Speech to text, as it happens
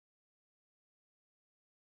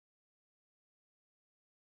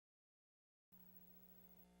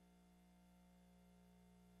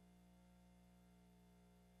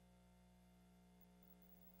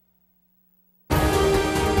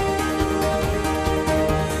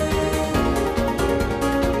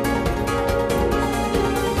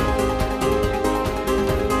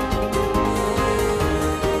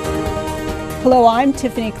Hello, I'm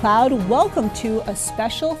Tiffany Cloud. Welcome to a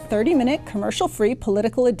special 30-minute commercial-free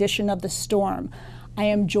political edition of The Storm. I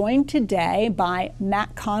am joined today by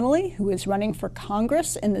Matt Connolly, who is running for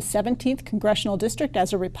Congress in the 17th Congressional District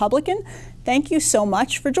as a Republican. Thank you so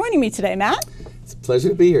much for joining me today, Matt. It's a pleasure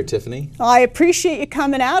to be here, Tiffany. I appreciate you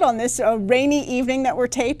coming out on this rainy evening that we're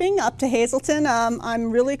taping up to Hazleton.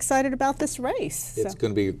 I'm really excited about this race. It's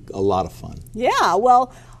going to be a lot of fun. Yeah,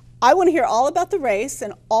 well, I want to hear all about the race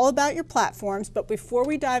and all about your platforms, but before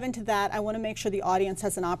we dive into that, I want to make sure the audience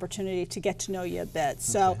has an opportunity to get to know you a bit.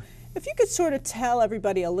 So if you could sort of tell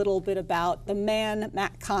everybody a little bit about the man,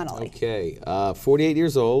 Matt Connolly. Okay, 48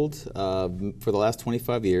 years old, for the last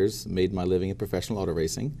 25 years, made my living in professional auto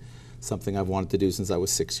racing, something I've wanted to do since I was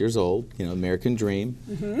 6 years old, you know, American dream.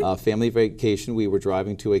 Family vacation, we were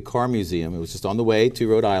driving to a car museum. It was just on the way to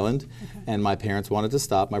Rhode Island, and my parents wanted to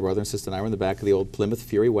stop. My brother and sister and I were in the back of the old Plymouth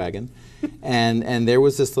Fury wagon, and there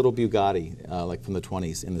was this little Bugatti, like from the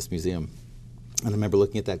 20s, in this museum. And I remember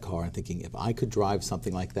looking at that car and thinking, if I could drive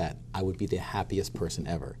something like that, I would be the happiest person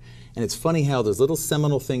ever. And it's funny how those little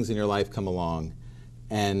seminal things in your life come along,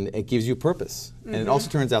 and it gives you purpose. And it also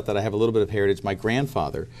turns out that I have a little bit of heritage. My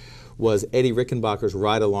grandfather was Eddie Rickenbacker's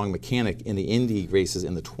ride-along mechanic in the Indy races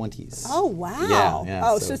in the 20s. Oh, wow. Yeah,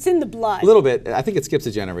 oh, so it's in the blood. A little bit. I think it skips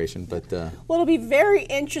a generation, but... Well, it'll be very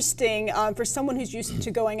interesting for someone who's used to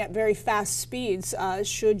going at very fast speeds.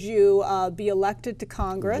 Should you be elected to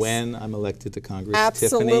Congress? When I'm elected to Congress,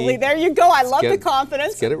 Absolutely. Tiffany, there you go. I love the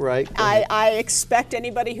confidence. Let's get it right. I expect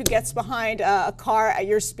anybody who gets behind a car at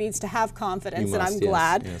your speeds to have confidence, and I'm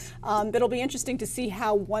glad. Yes. But it'll be interesting to see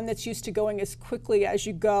how one that's used to going as quickly as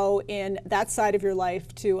you go in that side of your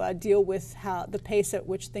life to deal with how the pace at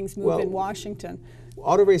which things move in Washington.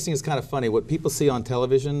 Auto racing is kind of funny. What people see on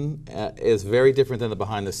television is very different than the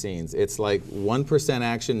behind the scenes. It's like 1%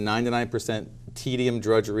 action, 99% tedium,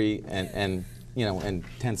 drudgery, and you know, and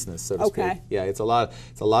tenseness, so to speak. Yeah, it's a lot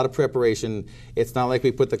of preparation. It's not like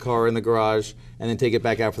we put the car in the garage and then take it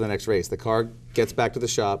back out for the next race. The car gets back to the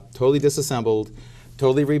shop, totally disassembled,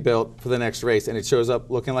 totally rebuilt for the next race, and it shows up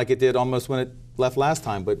looking like it did almost when it left last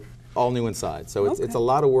time, but all new inside. So it's a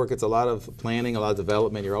lot of work, it's a lot of planning, a lot of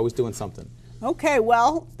development. You're always doing something. Okay,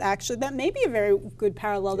 well, actually, that may be a very good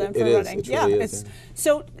parallel then for running. It really is.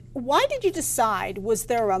 So why did you decide? Was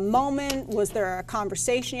there a moment? Was there a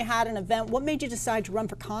conversation you had, an event? What made you decide to run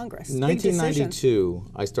for Congress? In 1992,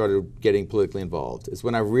 I started getting politically involved. It's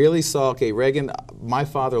when I really saw, okay, Reagan, my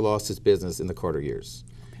father lost his business in the Carter years.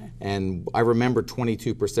 And I remember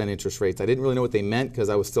 22% interest rates. I didn't really know what they meant because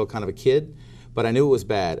I was still kind of a kid. But I knew it was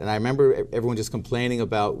bad, and I remember everyone just complaining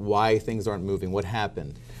about why things aren't moving, what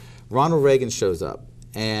happened. Ronald Reagan shows up,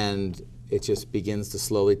 and it just begins to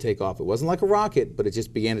slowly take off. It wasn't like a rocket, but it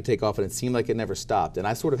just began to take off, and it seemed like it never stopped. And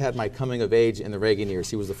I sort of had my coming of age in the Reagan years.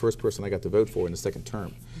 He was the first person I got to vote for in the second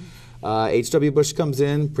term. H.W. Bush comes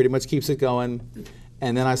in, pretty much keeps it going,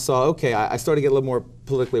 and then I saw, okay, I started to get a little more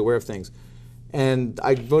politically aware of things. And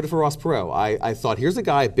I voted for Ross Perot. I thought, here's a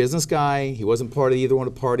guy, a business guy. He wasn't part of either one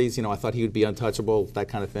of the parties. You know, I thought he would be untouchable, that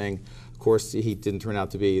kind of thing. Of course, he didn't turn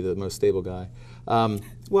out to be the most stable guy.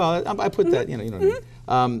 Well, I put that, you know what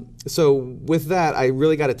I mean. So with that, I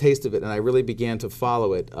really got a taste of it, and I really began to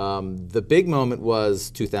follow it. The big moment was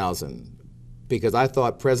 2000, because I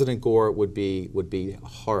thought President Gore would be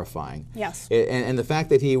horrifying. Yes. And the fact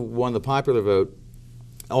that he won the popular vote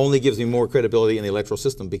only gives me more credibility in the electoral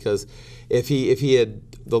system, because if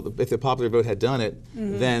the popular vote had done it,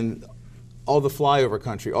 then all the flyover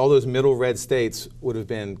country, all those middle red states would have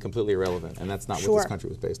been completely irrelevant, and that's not what this country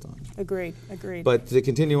was based on. Agreed. But to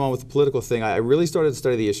continue on with the political thing, I really started to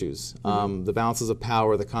study the issues, the balances of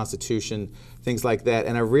power, the Constitution, things like that,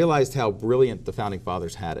 and I realized how brilliant the Founding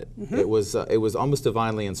Fathers had it. It was almost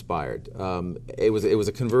divinely inspired. It was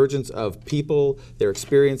a convergence of people, their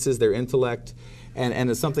experiences, their intellect, and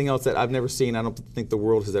it's something else that I've never seen, I don't think the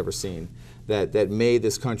world has ever seen, that made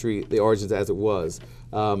this country the origins as it was.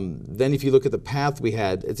 Then if you look at the path we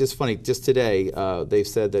had, it's just funny, just today they've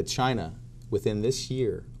said that China, within this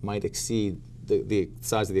year, might exceed the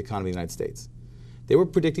size of the economy of the United States. They were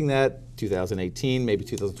predicting that 2018, maybe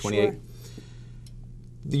 2028.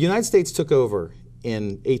 The United States took over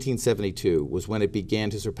in 1872, was when it began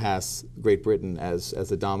to surpass Great Britain as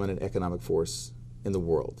the dominant economic force in the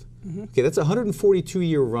world. Okay, that's a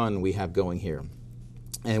 142-year run we have going here.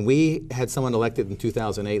 And we had someone elected in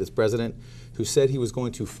 2008 as president who said he was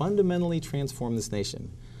going to fundamentally transform this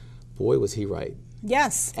nation. Boy, was he right.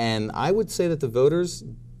 Yes. And I would say that the voters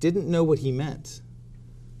didn't know what he meant.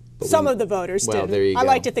 Some of the voters well, did. There you I go.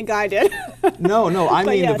 like to think I did. No, I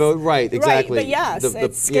mean yes. the vote, right, exactly. Right, but yes,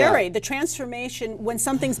 it's scary. Yeah. The transformation, when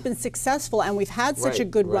something's been successful and we've had such a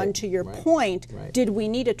good run, to your point, did we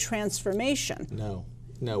need a transformation?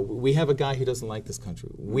 No, we have a guy who doesn't like this country.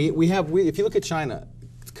 If you look at China,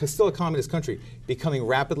 it's still a communist country, becoming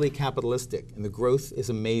rapidly capitalistic, and the growth is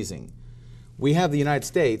amazing. We have the United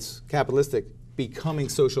States, capitalistic, becoming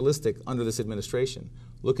socialistic under this administration.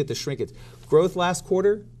 Look at the shrinkage. Growth last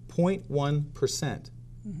quarter, 0.1%.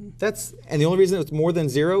 And the only reason it was more than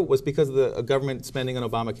zero was because of the government spending on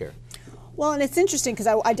Obamacare. Well, and it's interesting because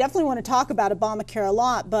I definitely want to talk about Obamacare a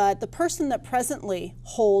lot, but the person that presently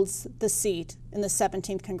holds the seat in the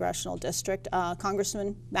 17th Congressional District,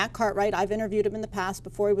 Congressman Matt Cartwright, I've interviewed him in the past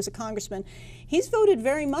before he was a congressman, he's voted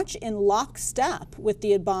very much in lockstep with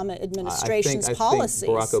the Obama administration's policies. I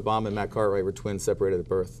think Barack Obama and Matt Cartwright were twins separated at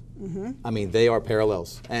birth. I mean, they are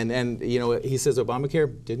parallels. And you know, he says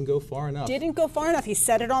Obamacare didn't go far enough. Didn't go far enough. He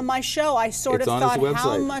said it on my show. I sort of thought,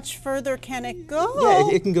 how much further can it go?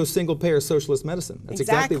 Yeah, it can go single-payer socialist medicine. That's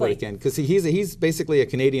exactly what it can. Because he's basically a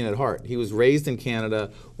Canadian at heart. He was raised in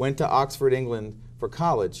Canada, went to Oxford, England for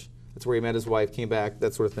college. That's where he met his wife, came back,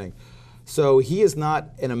 that sort of thing. So he is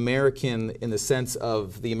not an American in the sense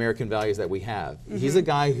of the American values that we have. He's a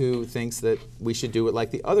guy who thinks that we should do it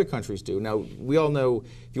like the other countries do. Now, we all know,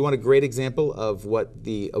 if you want a great example of what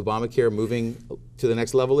the Obamacare moving to the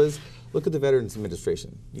next level is, look at the Veterans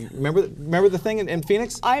Administration. You remember the thing in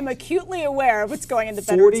Phoenix? I'm acutely aware of what's going in the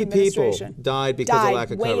Veterans Administration. 40 people died because of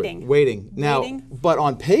lack of waiting. Waiting. Now, but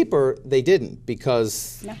on paper, they didn't,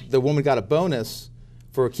 because the woman got a bonus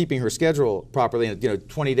for keeping her schedule properly, and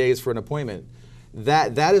 20 days for an appointment.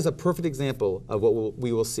 That is a perfect example of what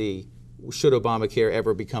we will see should Obamacare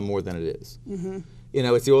ever become more than it is. You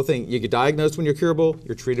know, it's the old thing, you get diagnosed when you're curable,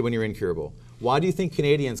 you're treated when you're incurable. Why do you think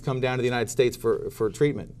Canadians come down to the United States for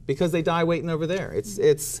treatment? Because they die waiting over there.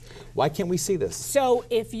 Why can't we see this? So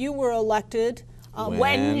if you were elected,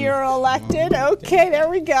 when you're elected, okay, there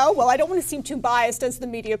we go. Well, I don't want to seem too biased as the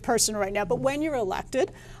media person right now, but when you're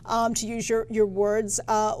elected, to use your words,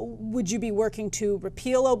 would you be working to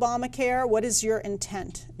repeal Obamacare? What is your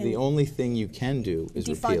intent? The only thing you can do is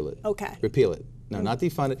repeal it. Okay. Repeal it. No, not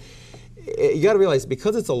defund it. You got to realize,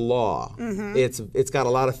 because it's a law, it's got a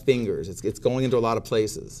lot of fingers. It's going into a lot of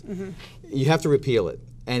places. You have to repeal it.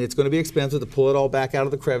 And it's going to be expensive to pull it all back out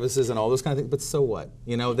of the crevices and all those kind of things, but so what?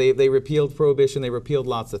 You know, they repealed Prohibition, they repealed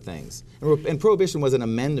lots of things. And Prohibition was an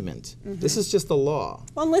amendment. This is just the law.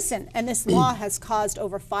 Well, listen, and this law has caused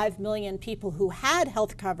over 5 million people who had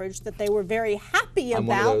health coverage that they were very happy about. I'm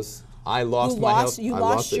one of those. I lost my health. I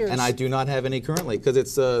lost it, and I do not have any currently, because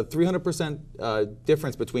it's a 300%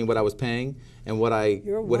 difference between what I was paying and what I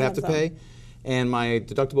would have to pay. And my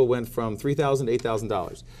deductible went from $3,000 to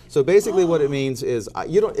 $8,000. So basically, what it means is,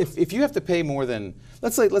 if you have to pay more than,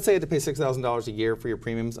 let's say I had to pay $6,000 a year for your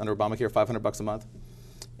premiums under Obamacare, $500 a month,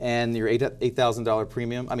 and your $8,000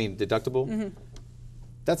 premium, deductible,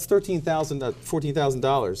 that's $13,000,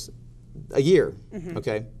 $14,000 a year.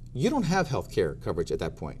 Okay, you don't have health care coverage at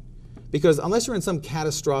that point. Because unless you're in some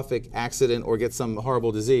catastrophic accident or get some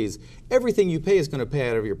horrible disease, everything you pay is going to pay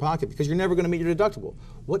out of your pocket, because you're never going to meet your deductible.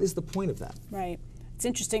 What is the point of that? Right. It's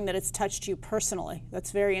interesting that it's touched you personally.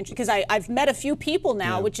 That's very interesting, because I've met a few people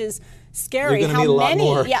now, which is scary. You're going to meet a lot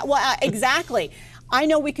more. Yeah, well, exactly. I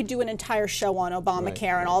know we could do an entire show on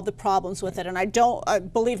Obamacare and all the problems with it, and I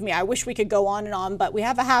don't, believe me, I wish we could go on and on, but we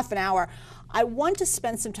have a half an hour. I want to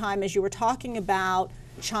spend some time, as you were talking about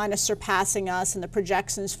China surpassing us and the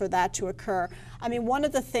projections for that to occur. I mean, one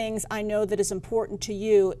of the things I know that is important to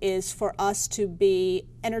you is for us to be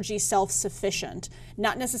energy self-sufficient,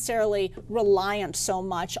 not necessarily reliant so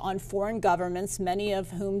much on foreign governments, many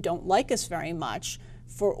of whom don't like us very much,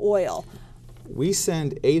 for oil. We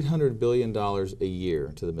send $800 billion a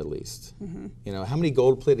year to the Middle East. You know, how many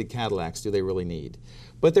gold-plated Cadillacs do they really need?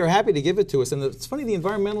 But they're happy to give it to us. And it's funny, the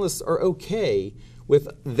environmentalists are okay with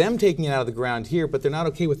them taking it out of the ground here, but they're not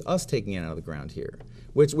okay with us taking it out of the ground here,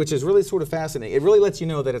 which is really sort of fascinating. It really lets you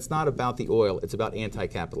know that it's not about the oil, it's about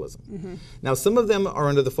anti-capitalism. Now, some of them are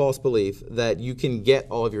under the false belief that you can get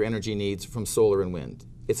all of your energy needs from solar and wind.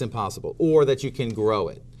 It's impossible. Or that you can grow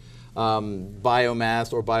it.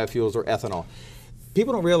 Biomass or biofuels or ethanol.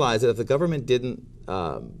 People don't realize that if the government didn't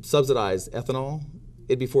subsidize ethanol,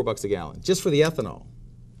 it'd be $4 a gallon, just for the ethanol.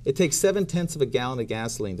 It takes 0.7 of a gallon of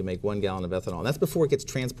gasoline to make 1 gallon of ethanol, and that's before it gets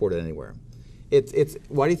transported anywhere.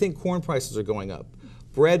 Why do you think corn prices are going up?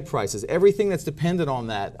 Bread prices, everything that's dependent on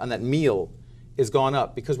that meal is gone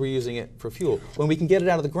up because we're using it for fuel, when we can get it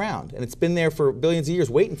out of the ground, and it's been there for billions of years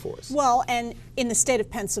waiting for us. Well, and in the state of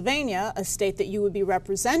Pennsylvania, a state that you would be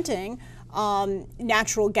representing,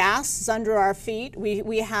 Natural gas is under our feet.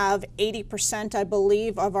 We have 80%, I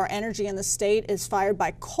believe, of our energy in the state is fired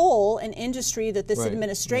by coal, an industry that this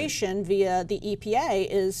administration, via the EPA,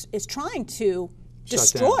 is trying to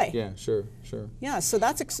destroy. Yeah, sure. Yeah, so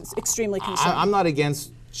that's extremely concerning. I'm not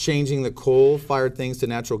against changing the coal-fired things to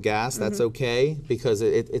natural gas. That's okay, because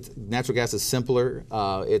natural gas is simpler.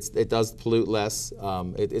 It does pollute less.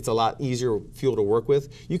 It's a lot easier fuel to work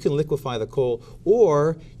with. You can liquefy the coal,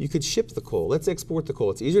 or you could ship the coal. Let's export the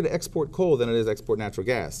coal. It's easier to export coal than it is to export natural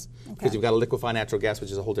gas, because you've got to liquefy natural gas,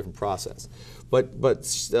 which is a whole different process. But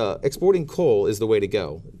exporting coal is the way to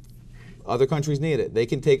go. Other countries need it. They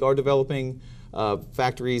can take our developing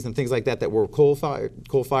factories and things like that were coal-fired,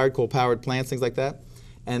 coal-powered plants, things like that,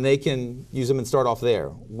 and they can use them and start off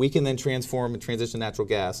there. We can then transform and transition to natural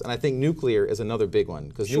gas. And I think nuclear is another big one,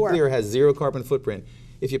 because nuclear has zero carbon footprint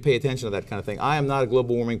if you pay attention to that kind of thing. I am not a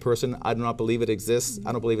global warming person. I do not believe it exists.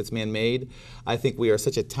 I don't believe it's man-made. I think we are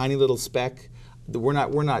such a tiny little speck. We're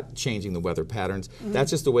not changing the weather patterns.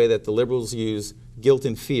 That's just the way that the liberals use guilt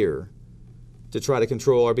and fear to try to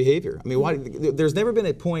control our behavior. I mean, there's never been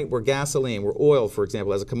a point where gasoline, where oil, for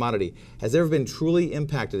example, as a commodity, has ever been truly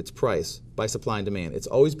impacted its price by supply and demand. It's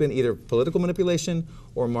always been either political manipulation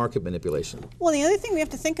or market manipulation. Well, the other thing we have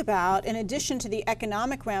to think about, in addition to the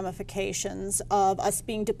economic ramifications of us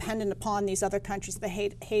being dependent upon these other countries that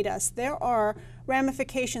hate us, there are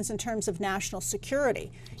ramifications in terms of national security.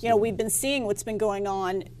 Absolutely. You know, we've been seeing what's been going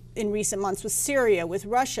on in recent months with Syria, with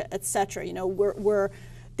Russia, et cetera. You know,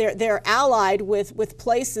 they're allied with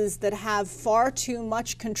places that have far too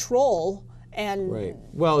much control. And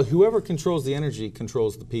well, whoever controls the energy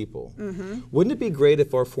controls the people. Wouldn't it be great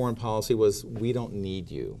if our foreign policy was, we don't need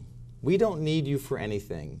you. We don't need you for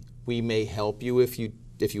anything. We may help you if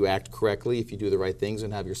you act correctly, if you do the right things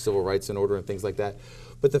and have your civil rights in order and things like that.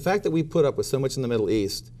 But the fact that we put up with so much in the Middle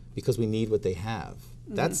East because we need what they have,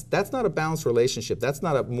 that's not a balanced relationship. That's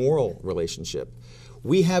not a moral relationship.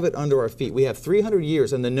 We have it under our feet. We have 300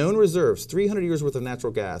 years, and the known reserves, 300 years worth of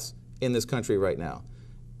natural gas in this country right now.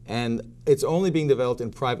 And it's only being developed in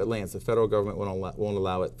private lands. The federal government won't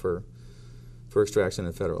allow it for extraction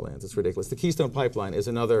in federal lands. It's ridiculous. The Keystone Pipeline is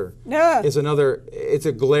another, it's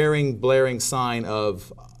a glaring, blaring sign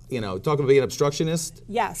of, you know, talking about being an obstructionist.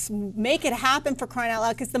 Yes, make it happen, for crying out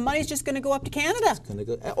loud, because the money's just going to go up to Canada. It's going to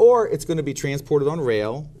go, or it's going to be transported on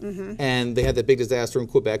rail. And they had that big disaster in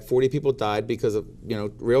Quebec. 40 people died because of, you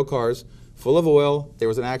know, rail cars full of oil. There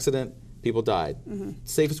was an accident. People died.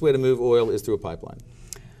 Safest way to move oil is through a pipeline.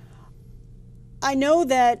 I know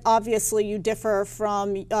that obviously you differ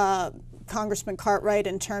from Congressman Cartwright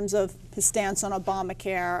in terms of his stance on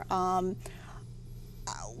Obamacare.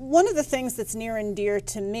 One of the things that's near and dear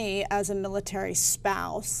to me as a military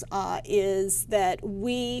spouse is that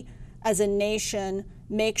we as a nation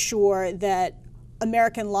make sure that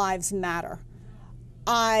American lives matter.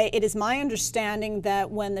 It is my understanding that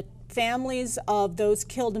when the families of those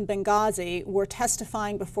killed in Benghazi were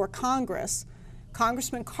testifying before Congress,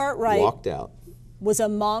 Congressman Cartwright was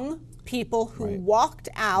among people who walked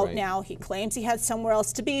out. Now, he claims he had somewhere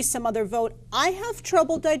else to be, some other vote. I have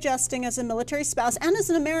trouble digesting, as a military spouse and as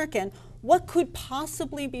an American, what could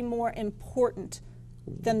possibly be more important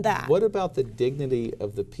than that. What about the dignity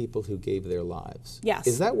of the people who gave their lives? Yes.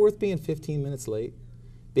 Is that worth being 15 minutes late?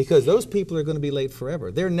 Because those people are going to be late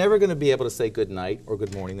forever. They're never going to be able to say good night or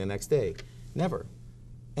good morning the next day. Never.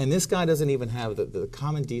 And this guy doesn't even have the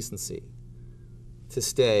common decency to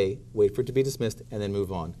stay, wait for it to be dismissed, and then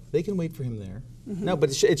move on. They can wait for him there. No, but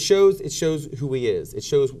it shows who he is. It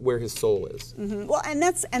shows where his soul is. Well, and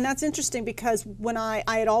that's interesting, because when I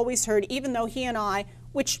had always heard, even though he and I,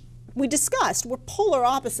 which we discussed, we're polar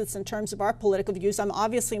opposites in terms of our political views. I'm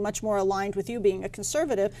obviously much more aligned with you, being a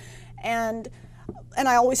conservative, and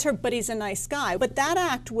I always heard, but he's a nice guy. But that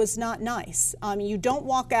act was not nice. You don't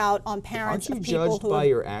walk out on parents of people who... Aren't you judged by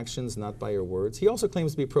your actions, not by your words? He also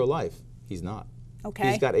claims to be pro-life. He's not.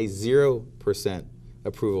 Okay. He's got a 0%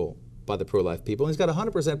 approval by the pro-life people, and he's got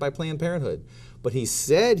 100% by Planned Parenthood. But he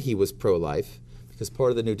said he was pro-life because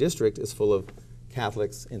part of the new district is full of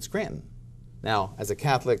Catholics in Scranton. Now, as a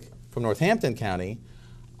Catholic from Northampton County,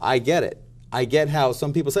 I get it. I get how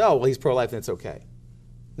some people say, oh, well, he's pro-life and it's okay.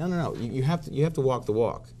 No. You have to walk the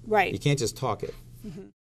walk. Right. You can't just talk it.